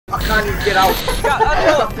can't even get out.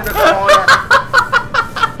 I'm To the corner.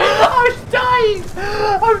 dying!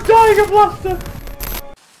 I'm dying of laughter!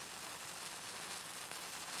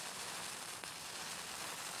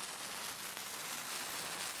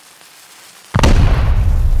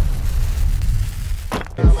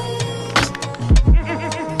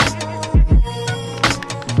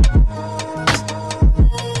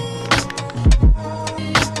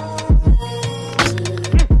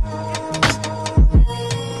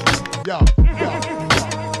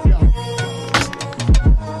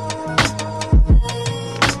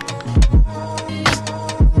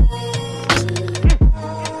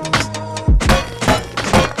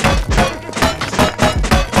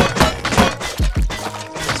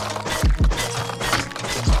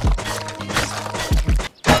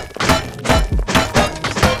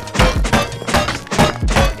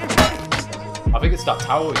 I think it's that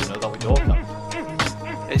tower, you know, that we door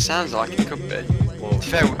capped. It sounds like it could be. Well, To be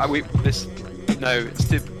fair, it's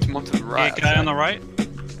to one to the right. Yeah, guy on the right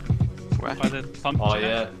Where? by the pump. oh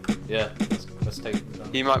yeah, yeah. Let's take him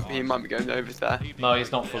down. He might be going over there. No,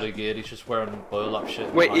 he's not fully geared. He's just wearing burlap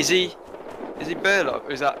shit. Wait, is he burlap?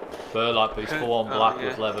 Or is that? Burlap, but he's full on Oh, black yeah.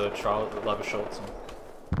 with leather shorts.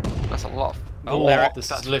 That's a lot. Oh, there. This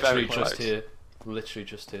That's is literally very just close. here. Literally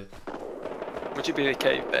just here. Would you be in a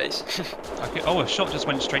cave base? Okay. Oh, a shot just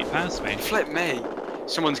went straight past me. Flip me.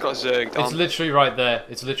 Someone's got zerged on. It's literally right there.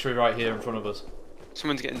 It's literally right here in front of us.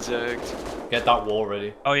 Someone's getting zerged. Get that wall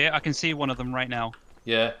ready. Oh yeah, I can see one of them right now.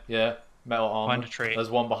 Yeah, yeah. Metal armor. Behind a tree. There's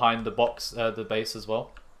one behind the box, the base as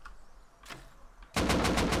well.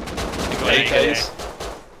 AKs.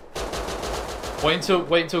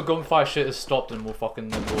 Wait until gunfire shit has stopped and we'll fucking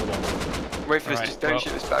move on. Wait for this. Alright, Just don't well.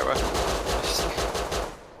 shoot this barrow.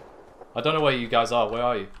 I don't know where you guys are. Where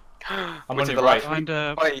are you? I'm We're on to your the right. left. Behind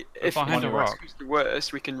a Wait, if behind a on your rock. comes to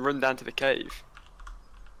worst, we can run down to the cave.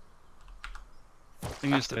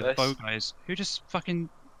 Thing is, After the this. bow guys who just fucking.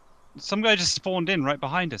 Some guy just spawned in right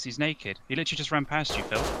behind us. He's naked. He literally just ran past you,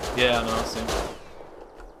 Phil. Yeah, I know. I see.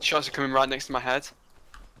 Shots are coming right next to my head.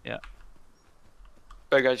 Yeah.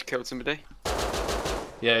 Bow guy just killed somebody.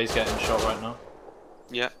 Yeah, he's getting shot right now.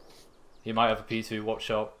 Yeah. He might have a P2.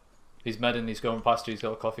 Watch out. He's medding. He's going past you. He's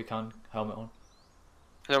got a coffee can helmet on.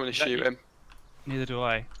 I don't want to Is that shoot you? him. Neither do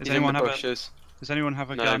I. He's in the bushes. Does anyone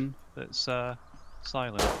have a No. gun that's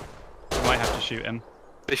silent? We might have to shoot him.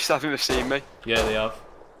 I think they've seen me. Yeah, they have.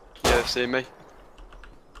 Yeah, they've seen me.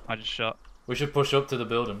 I just shot. We should push up to the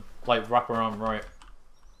building. Like wrap around right.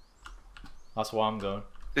 That's where I'm going.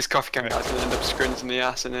 This coffee can guy's gonna end up screens in the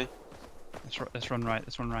ass, isn't he? Let's run right.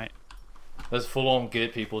 Let's run right. There's full on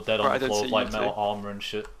geared people dead Right, I on the don't floor see with like you metal two. armor and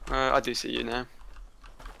shit. I do see you now.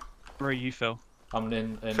 Where are you, Phil? I'm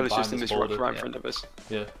in Phil is behind just in this this rock border. right in front of us.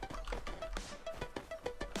 Yeah.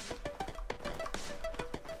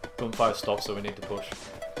 Gunfire stopped, so we need to push.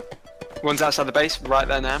 One's outside the base, right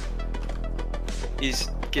there now. He's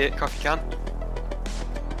gear coffee can.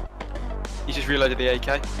 He just reloaded the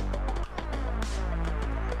AK.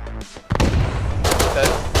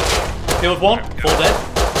 Dead. Killed one, full dead.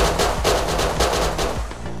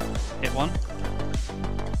 Hit one.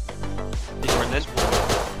 He's running.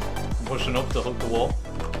 I'm pushing up to hook the wall.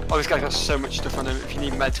 Oh, this guy's got so much stuff on him. If you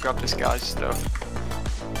need meds, grab this guy's stuff.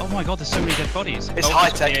 Oh my god, there's so many dead bodies. It's Oh, high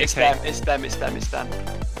the tech, it's AK. them, it's them, it's them, it's them.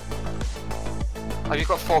 Have you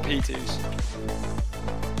got 4 P2s?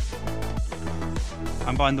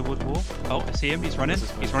 I'm behind the wood wall. Oh, I see him. He's running. This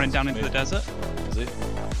is me, He's running this down is into me. the desert. Is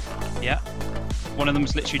he? Yeah. One of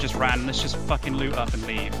them's literally just ran. Let's just fucking loot up and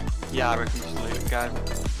leave. Yeah, I reckon just leave him go.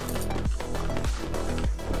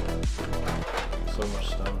 So much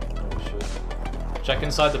stone. Holy shit. Check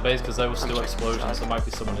inside the base because there were still checking explosions. inside. There might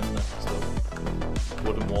be someone in there still.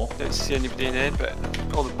 Wooden wall. Don't see anybody in here, but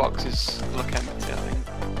all the boxes look empty, I think.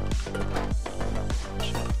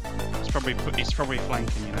 He's probably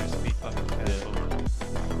flanking, you know, so be fucking careful.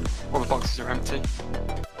 All the boxes are empty.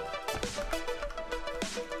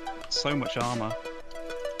 So much armor.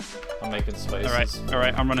 I'm making spaces.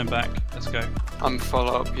 Alright, I'm running back. Let's go. I'm full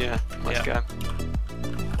up, yeah. Let's Yeah. go.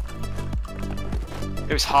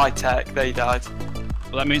 It was high tech, they died.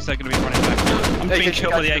 Well, that means they're going to be running back. I'm Hey, being get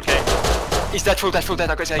killed your by the guy. AK. He's dead, full dead, I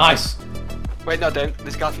got his AK. Nice! Wait, no, don't.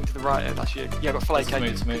 There's a guy to the right, that's you. Yeah, I got full It's AK. me,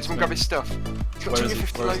 it's me, it's Someone me. grab his stuff. He's got Where is he?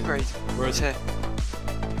 250 Where low is he? grade. Where is He's he? here.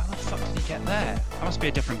 How the fuck did he get there? That must be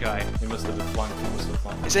a different guy. He must have been flanked. He must have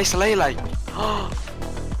flanked. It's Ace Lele. Oh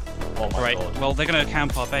my Alright, god. well, they're going to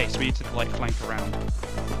camp our base. We need to, like, flank around.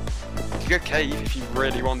 You could go cave if you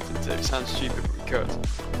really wanted to. It sounds stupid, but we could.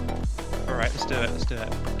 Alright, let's do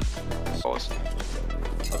it. Pause.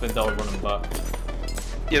 I think they'll run him back.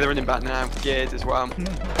 Yeah, they're running back now, geared as well. We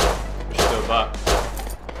should go back.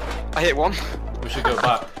 I hit one. We should go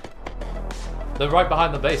back. They're right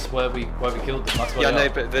behind the base where we killed them. That's where Yeah, I they know, are.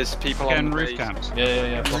 but there's people Again, on the roof base. camps.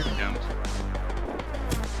 Yeah. Roof camps.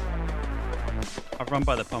 I've run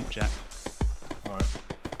by the pump jack. Alright.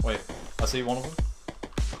 Wait, I see one of them.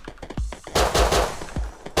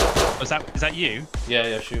 Oh, is that you?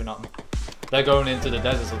 Yeah, shooting at them. They're going into the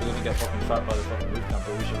desert, so they're gonna get fucking trapped by the fucking roof camp,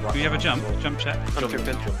 but we should Do you have a around jump? as well. Jump check? I'm Jump,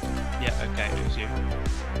 jumping. jump. Yeah, okay, it was you.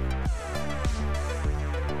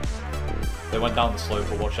 They went down the slope,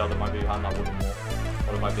 but watch out, they might be behind that wooden wall.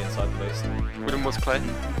 Or they might be inside the base. Wooden was clear.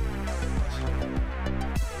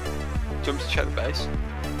 Jump to check the base.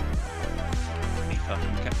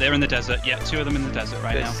 Okay. They're in the desert. Yeah, 2 of them in the desert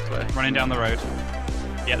right Base now. is clear. Running down the road.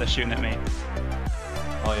 Yeah, they're shooting at me.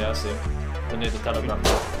 Oh yeah, I see them. They're near the telegram.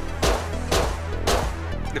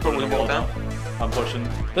 They put wooden wall down. I'm pushing.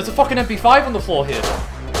 There's a fucking MP5 on the floor here!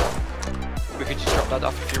 We could just drop that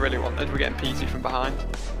off if you really wanted. We're getting PT from behind.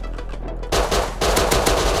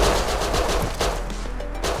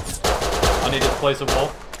 I needed to place a wall.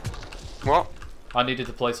 What? I needed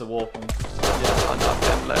to place a wall. Yeah, I'm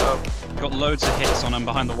getting lit up. Got loads of hits on them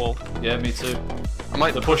behind the wall. Yeah, me too. I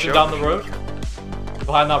might They're push pushing up. down the road.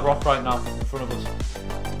 Behind that rock right now, in front of us.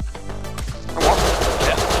 What?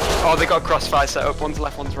 Yeah. Oh, they got a crossfire set up. One's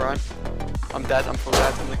left, one's right. I'm dead. I'm full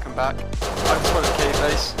dead. I'm gonna come back. I just want a cave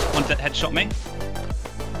base. One headshot me.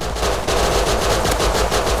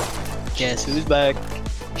 Guess who's back?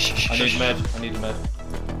 I need med. I need med.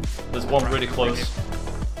 There's one really close.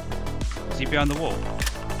 Is he behind the wall?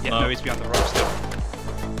 Yeah, No. no, he's behind the rock still.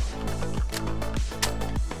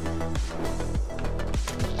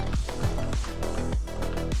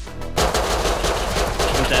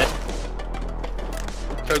 I'm dead.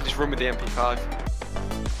 So just run with the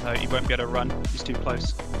MP5. No, he won't be able to run. He's too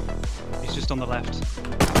close. He's just on the left.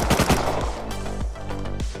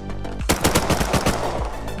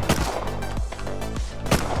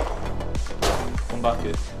 Come back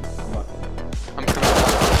here. Come back. I'm coming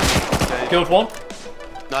down. Okay. Killed one.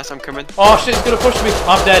 Nice, I'm coming. Oh shit, he's gonna push me.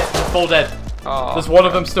 I'm dead. I'm full dead. Oh, There's one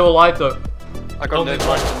of them still alive though. I got no Go,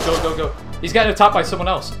 weapons. go. He's getting attacked by someone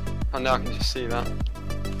else. I know, I can just see that.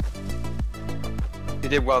 He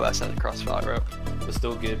did well there, setting the crossfire up. There's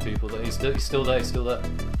still geared people there. He's still there. He's still there.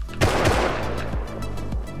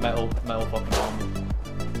 Metal fucking armor.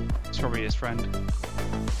 It's probably his friend.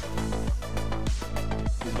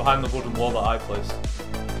 He's behind the wooden wall that I placed.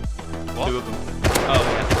 What? 2 of them. Oh,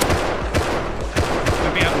 yeah.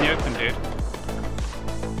 Don't be out in the open, dude.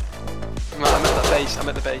 Right, I'm at the base. I'm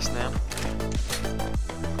at the base now.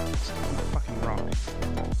 It's a fucking rock. I'm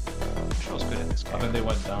sure it's good at this I game. think they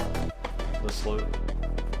went down the slope.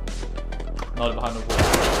 No, they're behind the wall.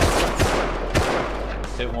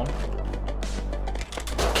 Hit one.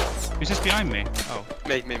 Who's this behind me? Oh,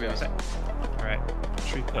 Me. alright.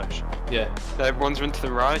 Should we push? Yeah. Everyone's run to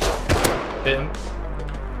the right. Hit him.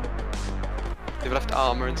 They've left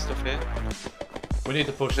armor and stuff here. We need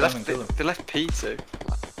to push They them and kill left, them. they left P2.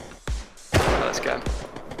 Right, let's go.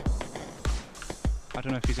 I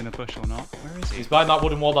don't know if he's in a bush or not. Where is he? He's behind that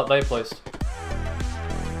wooden wall that they placed.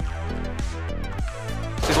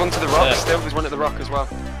 There's one to the rock Yeah. still. There's one at the rock as well.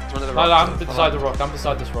 There's one at the No, rock. I'm beside the rock. I'm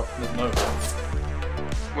beside this rock. There's no.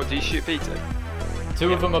 What, do you shoot P2?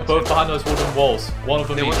 2 of them are both behind those wooden walls. One of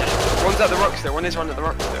them No, each. one's at the rock still. One at the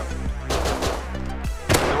rock still.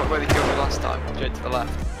 Where they killed me last time. Straight to the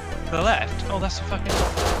left. To the left? Oh, that's a fucking...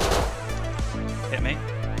 Hit me.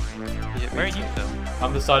 He hit me Where are too. you, Phil?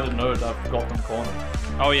 I'm beside a node. I've got them cornered.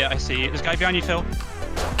 Oh yeah, I see you. There's a guy behind you, Phil.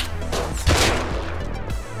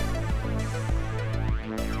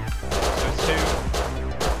 There's 2.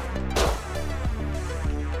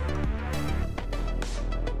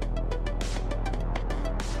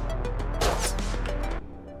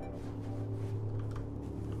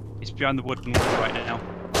 He's behind the wooden wall right now.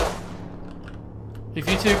 If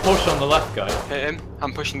you 2 push on the left guy, Hit him.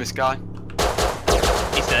 I'm pushing this guy.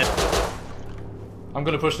 He's dead. I'm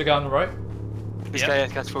gonna push the guy on the right. This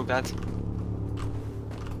Yep. guy's full dead.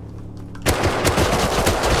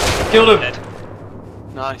 Killed him. Dead.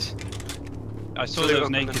 Nice. I saw Salute those up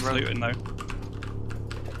and nakeds run. looting though.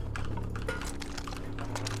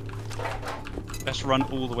 Let's run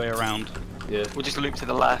all the way around. Yeah. We'll just loop to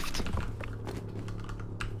the left.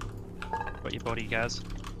 Got your body, Gaz.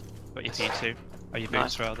 Got your T2. Oh, your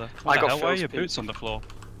Nice. boots rather. I What the got hell? Why are Phil's your P. boots on the floor?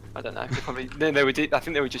 I don't know. They probably they were. I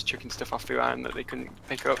think they were just chucking stuff off behind that they couldn't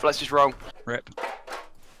pick up. Let's just roll. Rip.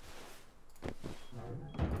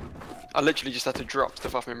 I literally just had to drop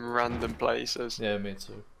stuff off in random places. Yeah, me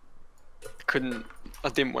too. Couldn't. I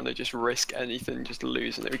didn't want to just risk anything, just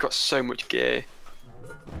losing it. We got so much gear.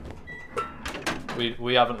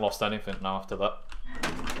 We haven't lost anything now after that.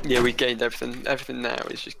 Yeah, we gained everything. Everything now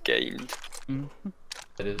is just gained.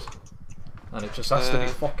 It is. And it just has to be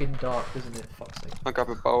fucking dark, isn't it? Fuck's sake. I'll grab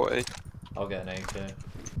a bolty. I'll get an AK.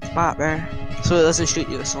 Back there. So it doesn't shoot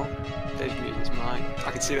you this one. Dave's muted his mic.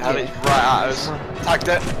 I can see the heli right at us. Tagged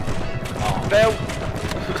it. Oh. Bill!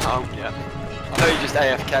 Oh, yeah. I thought you just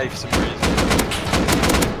AFK for some reason.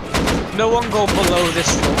 No one go below this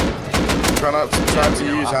floor. Try to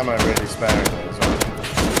use ammo really sparingly as well.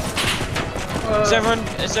 Has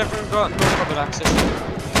everyone got no covered access?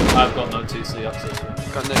 I've got no TC access.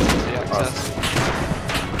 Got no TC access.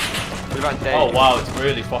 What about Dave? Oh wow, it's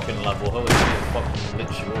really fucking level. Holy shit, it fucking lit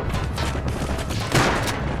you up.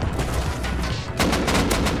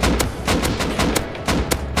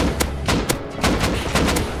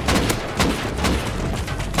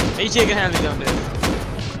 Are you taking heli down,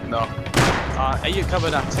 Dave? No. Are you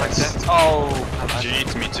covered access? Oh! Do you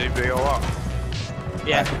need me to be or what?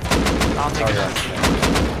 Yeah. I'll take it down.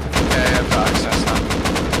 Yeah, I've got access now.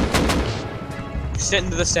 Sit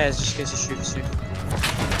into the stairs just in case he shoots you.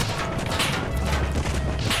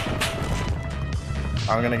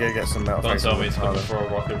 I'm gonna go get some metal. Don't tell me it's coming for a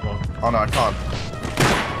rocket run. Oh no, I can't.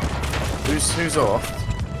 Who's off?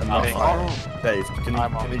 And not I'm fine. Dave, can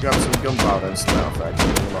you grab some gunpowder and some metal frags?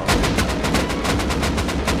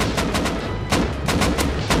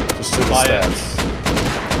 Just to the stairs.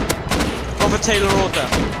 Over Taylor Order.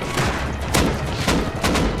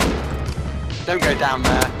 Don't go down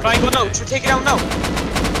there. Right, go no, should we take it out now?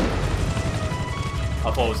 I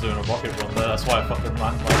thought I was doing a rocket run there, that's why I fucking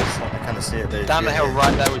ran like this. I kind of see it, Dave. Down the hill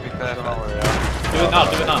right there would be perfect. Do it now,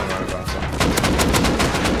 do it now.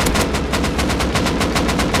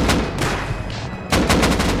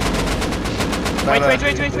 Wait. Leave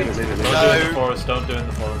it. Don't do it in the forest, don't do it in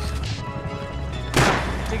the forest.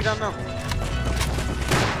 Take it out now.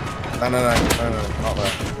 No, not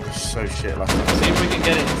there. It's so shit last time. See if we can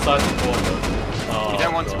get it inside the corner. Oh, You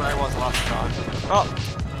don't want to God. where it was last time. Oh,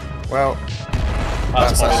 Well,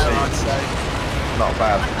 That's That's possible. I'd say. not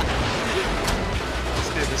bad. It's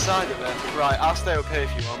the other side of it. Right, I'll stay up here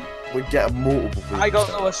if you want. We get multiple people. I got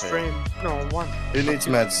stuck lowest up here. frame. No, one. Who needs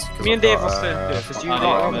meds? 'Cause Me and I've Dave got, will stay up because you I got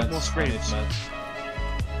need more meds, I need frames. meds.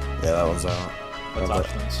 Yeah, that one's out.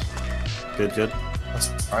 Attachments. Good. That's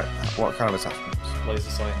right. What kind of attachments? Laser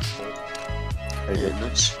sight scope. Very good.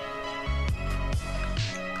 Nice.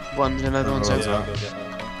 One, another one's Oh, out. Yeah, I'll go get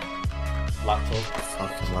that. Laptop.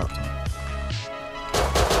 Fucking laptop.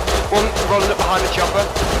 One rolling up behind the chopper.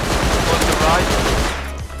 One to the right.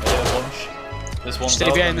 Yeah, bunch. This one's Stay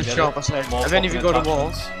out, behind let the me get shop, it. I said. More Have any of you fucking got a wall?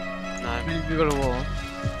 attachments. No. Have any of you got a wall?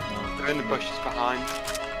 No. They're in the bushes behind.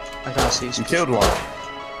 I can't see. You killed one.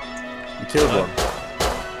 You killed one.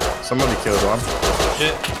 Somebody killed one.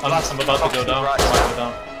 Shit, I'm about to go down. Right. I might go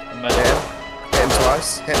down. I'm Hit medic. him. Hit him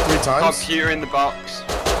twice. Hit him 3 times. Computer in the box.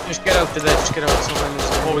 Just get out to there, just get out to someone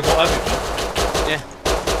Oh, we got everything. Yeah,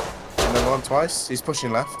 Hit another one twice. He's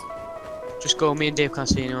pushing left. just go. Me and Dave can't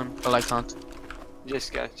see anyone. Well, I can't.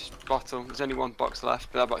 Just go. Just bottle. There's only one box left,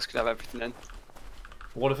 but that box could have everything in.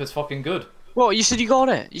 What if it's fucking good? What? You said you got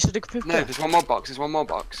it? You said it could No, there's one more box. There's one more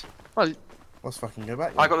box. Well, Let's fucking go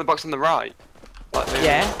back. I got the box on the right. Like the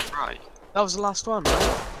Yeah. Right. that was the last one,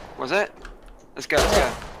 right? Was it? Let's go. Let's go.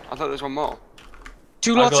 I thought there was one more.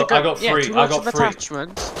 Two I lots got- of I got yeah, three, two I lots got of three.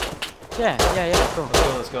 attachments. Yeah, go.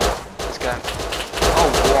 Let's go. Let's go.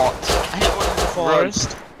 Oh, what? I hit one in the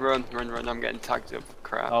forest. Run. I'm getting tagged up.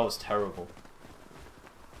 Crap. That was terrible.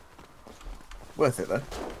 Worth it though.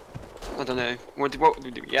 I don't know. What did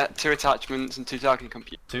we do? Yeah, 2 attachments and 2 targeting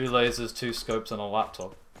computers. 2 lasers, 2 scopes, and a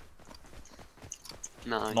laptop.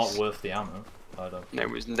 Nice. Not worth the ammo. I don't. No, it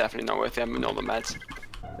was definitely not worth it. I'm all the meds.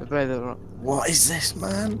 What is this,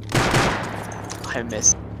 man? I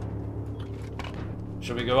missed.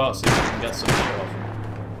 Should we go out see if we can get some shit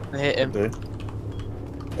off? I hit him. Do.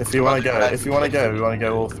 If you want to go, we want to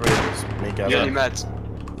go all 3 of us. Me, You Gavin. got any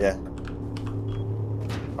meds? Yeah.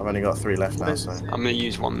 I've only got 3 left now, so. I'm gonna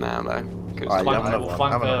use one now though. 'Cause Alright, Flank, another we'll one,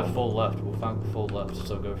 flank have another one. full left. We'll flank full left.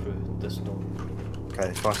 So go through this door.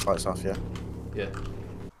 Okay, flashlights off, yeah. Yeah.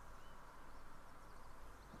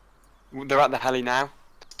 They're at the heli now.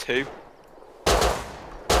 2.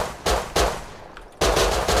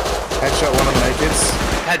 Headshot one of the nakeds.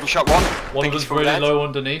 Head shot 1. One of Think he's them's full really dead. low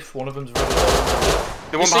underneath. One of them's really low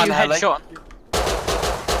underneath. The one behind the heli. headshot.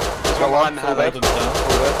 There's one behind the One heli. of them's down.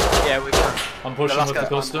 Yeah, we can. I'm pushing last with the guy's behind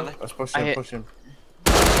the custom. heli. Let's push I him, hit. push him.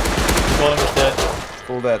 One of them's dead.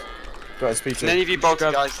 Full dead. Got his P2. And any of you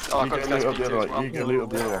bolted guys. Oh, You I've got go the loot guys up the other P2 as one. well. You go loot up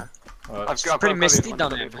the other one. Alright. I've got pretty I've got misty the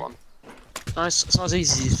down other there. one. Nice. It's not as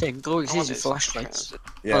easy as you think. Go, it's Oh, easy it is. flashlights.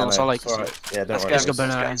 Yeah, Well, that's no, all I it's can see. alright. Yeah, don't Let's worry. go, He's got boys.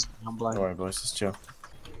 burnt go. eyes. I'm blind. Don't worry, boys. Just chill.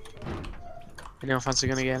 Anyone fancy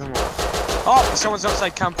gonna get him? Oh, someone's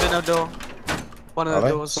outside camping a door. One of Are the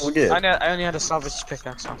they? doors. Someone get? I only had a salvage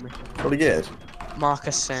pickaxe on me. What did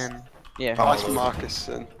Marcus and yeah. Oh, Nice for Marcus.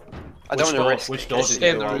 And I don't want to risk. Which door Just did stay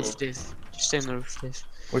you in the go roof, over? Dave. Just stay in the roof, Dave.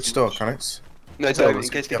 Which door, Connix? No, Let's don't. go, In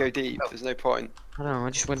case they go. go deep, there's no point. I don't know. I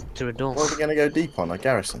just went through a door. What are we gonna go deep on? A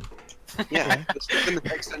garrison? Yeah, it's in the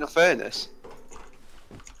external furnace.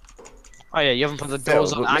 Oh yeah, you haven't put the Phil,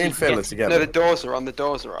 doors on. me and you and can Phil are get, together. No, the doors are on. The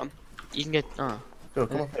doors are on. you can get. Oh. Phil,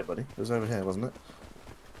 come on here, buddy. It was over here, wasn't it?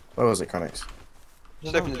 Where was it, Connix?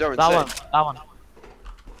 Just open the door and That see. one. That one.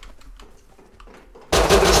 He's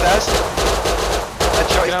under the stairs.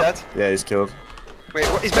 Headshot, he's Get dead. Yeah, he's killed. Wait,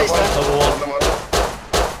 what? His mate's dead. Level 1. Another one.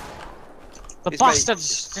 The His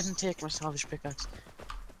bastards didn't take my salvage pickaxe.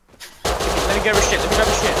 Let me grab a shit. Let me grab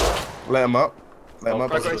a shit. Let him up. Let him Oh,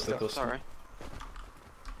 up. Christ. Great That's stuff, good. sorry.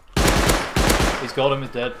 He's got him, he's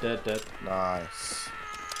dead, dead, dead. Nice.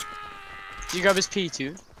 Did you grab his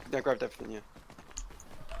P2? Yeah, I grabbed everything, yeah.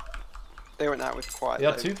 They went out with quiet. He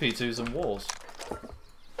had though. 2 P2s and walls.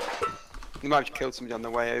 They might have killed somebody on the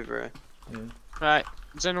way over here. Right.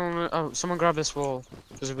 Does anyone? Oh, someone grab this wall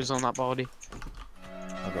because it was on that body.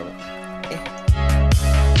 I got it.